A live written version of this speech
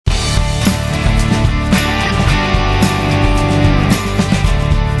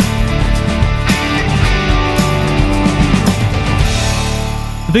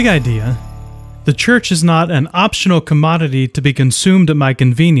The big idea: the church is not an optional commodity to be consumed at my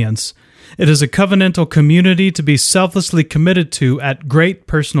convenience. It is a covenantal community to be selflessly committed to at great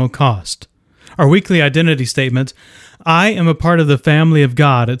personal cost. Our weekly identity statement: I am a part of the family of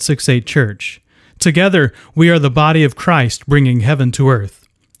God at 6-8 Church. Together, we are the body of Christ bringing heaven to earth.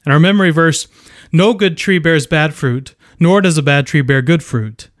 And our memory verse: no good tree bears bad fruit, nor does a bad tree bear good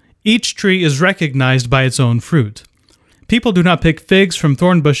fruit. Each tree is recognized by its own fruit. People do not pick figs from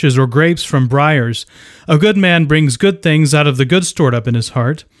thorn bushes or grapes from briars. A good man brings good things out of the good stored up in his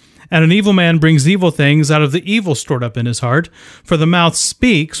heart, and an evil man brings evil things out of the evil stored up in his heart. For the mouth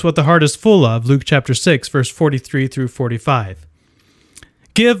speaks what the heart is full of. Luke chapter 6, verse 43 through 45.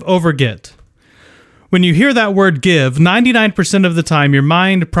 Give over get. When you hear that word give, 99% of the time your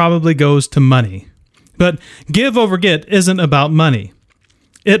mind probably goes to money. But give over get isn't about money.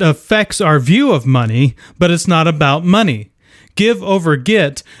 It affects our view of money, but it's not about money. Give over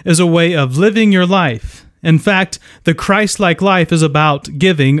get is a way of living your life. In fact, the Christ-like life is about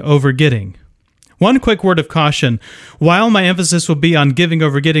giving over getting. One quick word of caution: while my emphasis will be on giving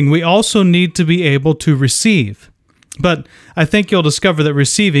over getting, we also need to be able to receive. But I think you'll discover that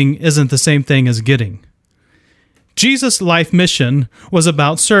receiving isn't the same thing as getting. Jesus' life mission was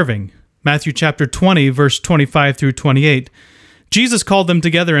about serving. Matthew chapter 20, verse 25 through 28. Jesus called them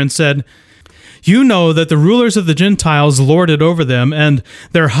together and said, "You know that the rulers of the Gentiles lord it over them, and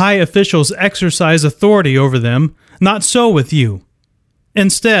their high officials exercise authority over them. Not so with you.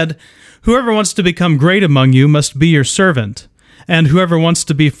 Instead, whoever wants to become great among you must be your servant, and whoever wants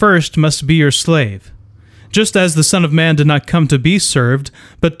to be first must be your slave. Just as the Son of Man did not come to be served,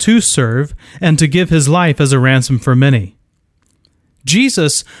 but to serve, and to give his life as a ransom for many."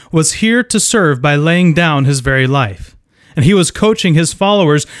 Jesus was here to serve by laying down his very life. And he was coaching his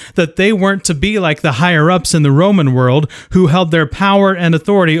followers that they weren't to be like the higher-ups in the Roman world who held their power and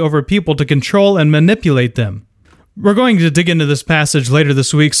authority over people to control and manipulate them. We're going to dig into this passage later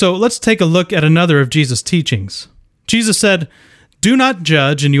this week, so let's take a look at another of Jesus' teachings. Jesus said, "Do not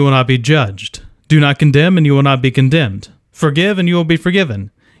judge, and you will not be judged. Do not condemn, and you will not be condemned. Forgive, and you will be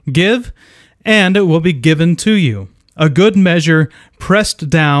forgiven. Give, and it will be given to you. A good measure, pressed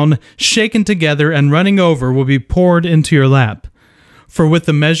down, shaken together, and running over will be poured into your lap. For with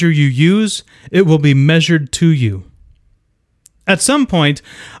the measure you use, it will be measured to you." At some point,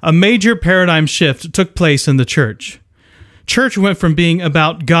 a major paradigm shift took place in the church. Church went from being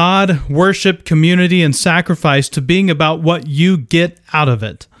about God, worship, community, and sacrifice to being about what you get out of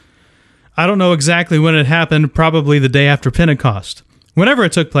it. I don't know exactly when it happened, probably the day after Pentecost. Whenever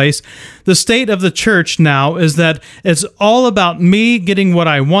it took place, the state of the church now is that it's all about me getting what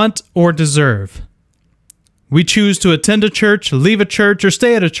I want or deserve. We choose to attend a church, leave a church, or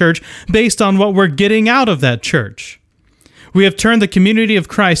stay at a church based on what we're getting out of that church. We have turned the community of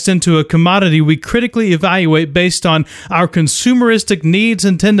Christ into a commodity we critically evaluate based on our consumeristic needs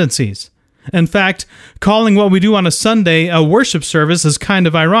and tendencies. In fact, calling what we do on a Sunday a worship service is kind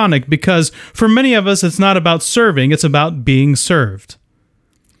of ironic because for many of us it's not about serving, it's about being served.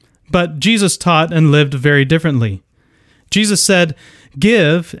 But Jesus taught and lived very differently. Jesus said,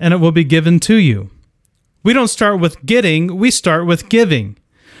 "Give, and it will be given to you." We don't start with getting, we start with giving.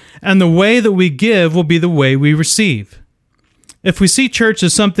 And the way that we give will be the way we receive. If we see church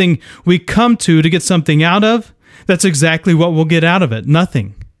as something we come to get something out of, that's exactly what we'll get out of it: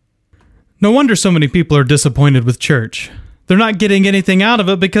 nothing. No wonder so many people are disappointed with church. They're not getting anything out of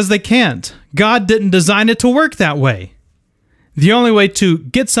it because they can't. God didn't design it to work that way. The only way to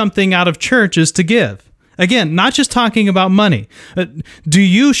get something out of church is to give. Again, not just talking about money. Do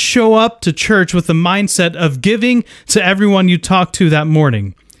you show up to church with the mindset of giving to everyone you talk to that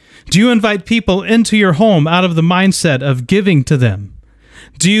morning? Do you invite people into your home out of the mindset of giving to them?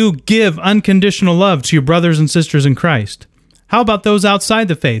 Do you give unconditional love to your brothers and sisters in Christ? How about those outside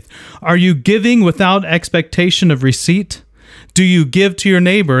the faith? Are you giving without expectation of receipt? Do you give to your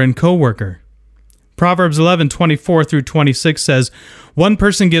neighbor and coworker? Proverbs 11:24 through 26 says, "One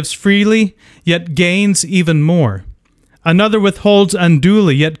person gives freely, yet gains even more. Another withholds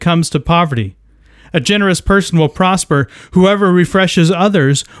unduly, yet comes to poverty. A generous person will prosper. Whoever refreshes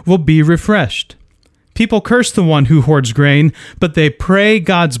others will be refreshed." People curse the one who hoards grain, but they pray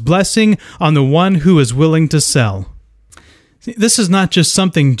God's blessing on the one who is willing to sell. This is not just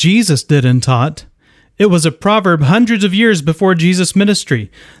something Jesus did and taught. It was a proverb hundreds of years before Jesus' ministry.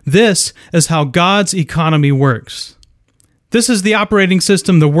 This is how God's economy works. This is the operating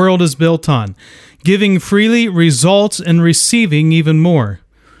system the world is built on. Giving freely results in receiving even more.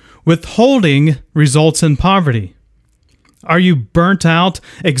 Withholding results in poverty. Are you burnt out,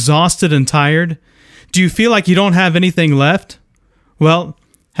 exhausted, and tired? Do you feel like you don't have anything left? Well,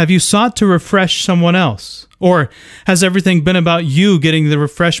 Have you sought to refresh someone else? Or has everything been about you getting the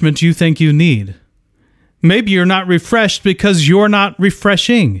refreshment you think you need? Maybe you're not refreshed because you're not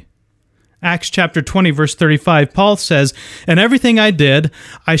refreshing. Acts chapter 20, verse 35, Paul says, "In everything I did,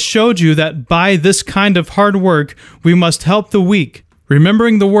 I showed you that by this kind of hard work we must help the weak,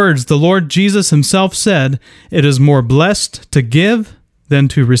 remembering the words the Lord Jesus himself said, 'It is more blessed to give than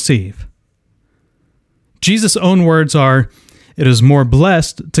to receive.'" Jesus' own words are, "It is more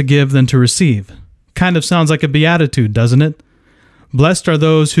blessed to give than to receive." Kind of sounds like a beatitude, doesn't it? Blessed are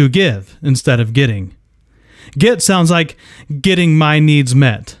those who give instead of getting. Get sounds like getting my needs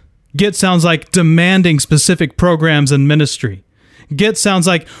met. Get sounds like demanding specific programs and ministry. Get sounds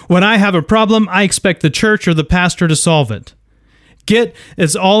like when I have a problem, I expect the church or the pastor to solve it. Get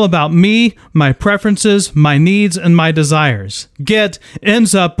is all about me, my preferences, my needs, and my desires. Get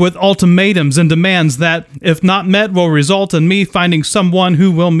ends up with ultimatums and demands that, if not met, will result in me finding someone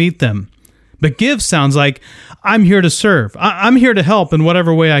who will meet them. But give sounds like I'm here to serve. I'm here to help in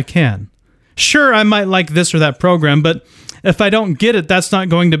whatever way I can. Sure, I might like this or that program, but if I don't get it, that's not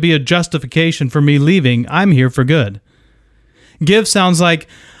going to be a justification for me leaving. I'm here for good. Give sounds like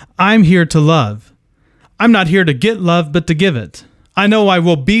I'm here to love. I'm not here to get love, but to give it. I know I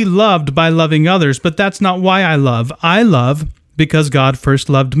will be loved by loving others, but that's not why I love. I love because God first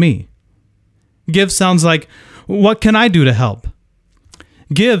loved me. Give sounds like, what can I do to help?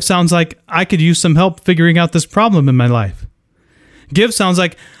 Give sounds like I could use some help figuring out this problem in my life. Give sounds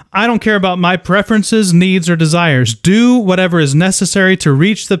like I don't care about my preferences, needs, or desires. Do whatever is necessary to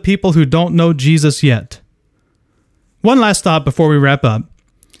reach the people who don't know Jesus yet. One last thought before we wrap up.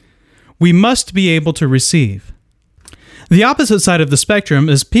 We must be able to receive. The opposite side of the spectrum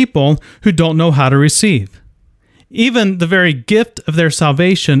is people who don't know how to receive. Even the very gift of their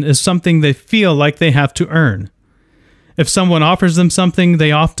salvation is something they feel like they have to earn. If someone offers them something,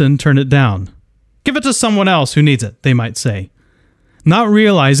 they often turn it down. Give it to someone else who needs it, they might say. Not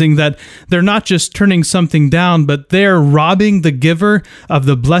realizing that they're not just turning something down, but they're robbing the giver of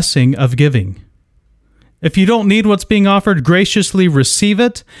the blessing of giving. If you don't need what's being offered, graciously receive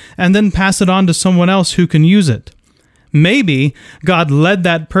it and then pass it on to someone else who can use it. Maybe God led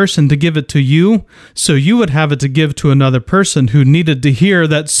that person to give it to you, so you would have it to give to another person who needed to hear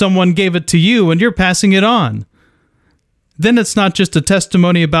that someone gave it to you and you're passing it on. Then it's not just a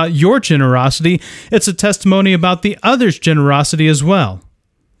testimony about your generosity, it's a testimony about the other's generosity as well.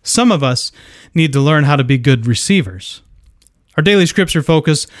 Some of us need to learn how to be good receivers. Our daily scripture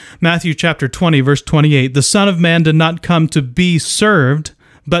focus, Matthew chapter 20, verse 28. The Son of Man did not come to be served,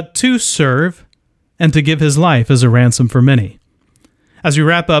 but to serve and to give his life as a ransom for many. As we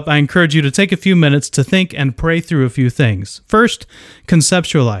wrap up, I encourage you to take a few minutes to think and pray through a few things. First,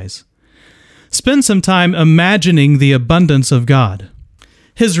 conceptualize. Spend some time imagining the abundance of God.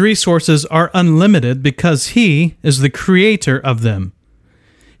 His resources are unlimited because He is the creator of them.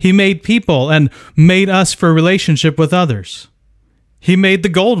 He made people and made us for relationship with others. He made the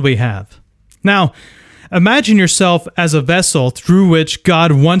gold we have. Now, imagine yourself as a vessel through which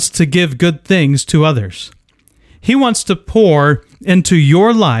God wants to give good things to others. He wants to pour into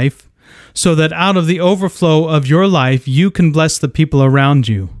your life so that out of the overflow of your life, you can bless the people around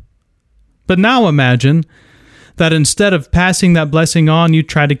you. But now imagine that instead of passing that blessing on, you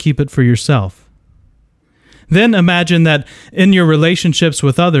try to keep it for yourself. Then imagine that in your relationships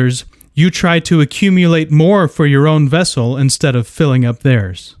with others, you try to accumulate more for your own vessel instead of filling up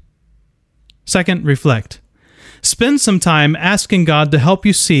theirs. Second, reflect. Spend some time asking God to help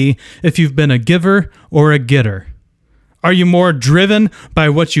you see if you've been a giver or a getter. Are you more driven by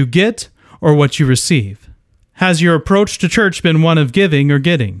what you get or what you receive? Has your approach to church been one of giving or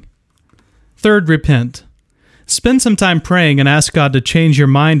getting? Third, repent. Spend some time praying and ask God to change your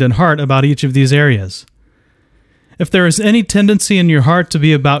mind and heart about each of these areas. If there is any tendency in your heart to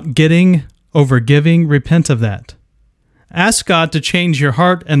be about getting over giving, repent of that. Ask God to change your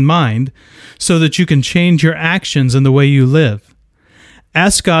heart and mind so that you can change your actions and the way you live.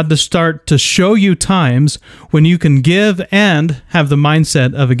 Ask God to start to show you times when you can give and have the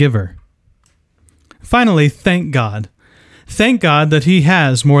mindset of a giver. Finally, thank God. Thank God that He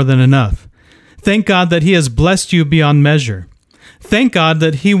has more than enough. Thank God that He has blessed you beyond measure. Thank God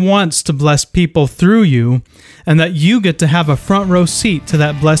that He wants to bless people through you and that you get to have a front row seat to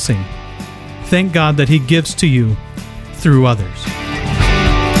that blessing. Thank God that He gives to you through others.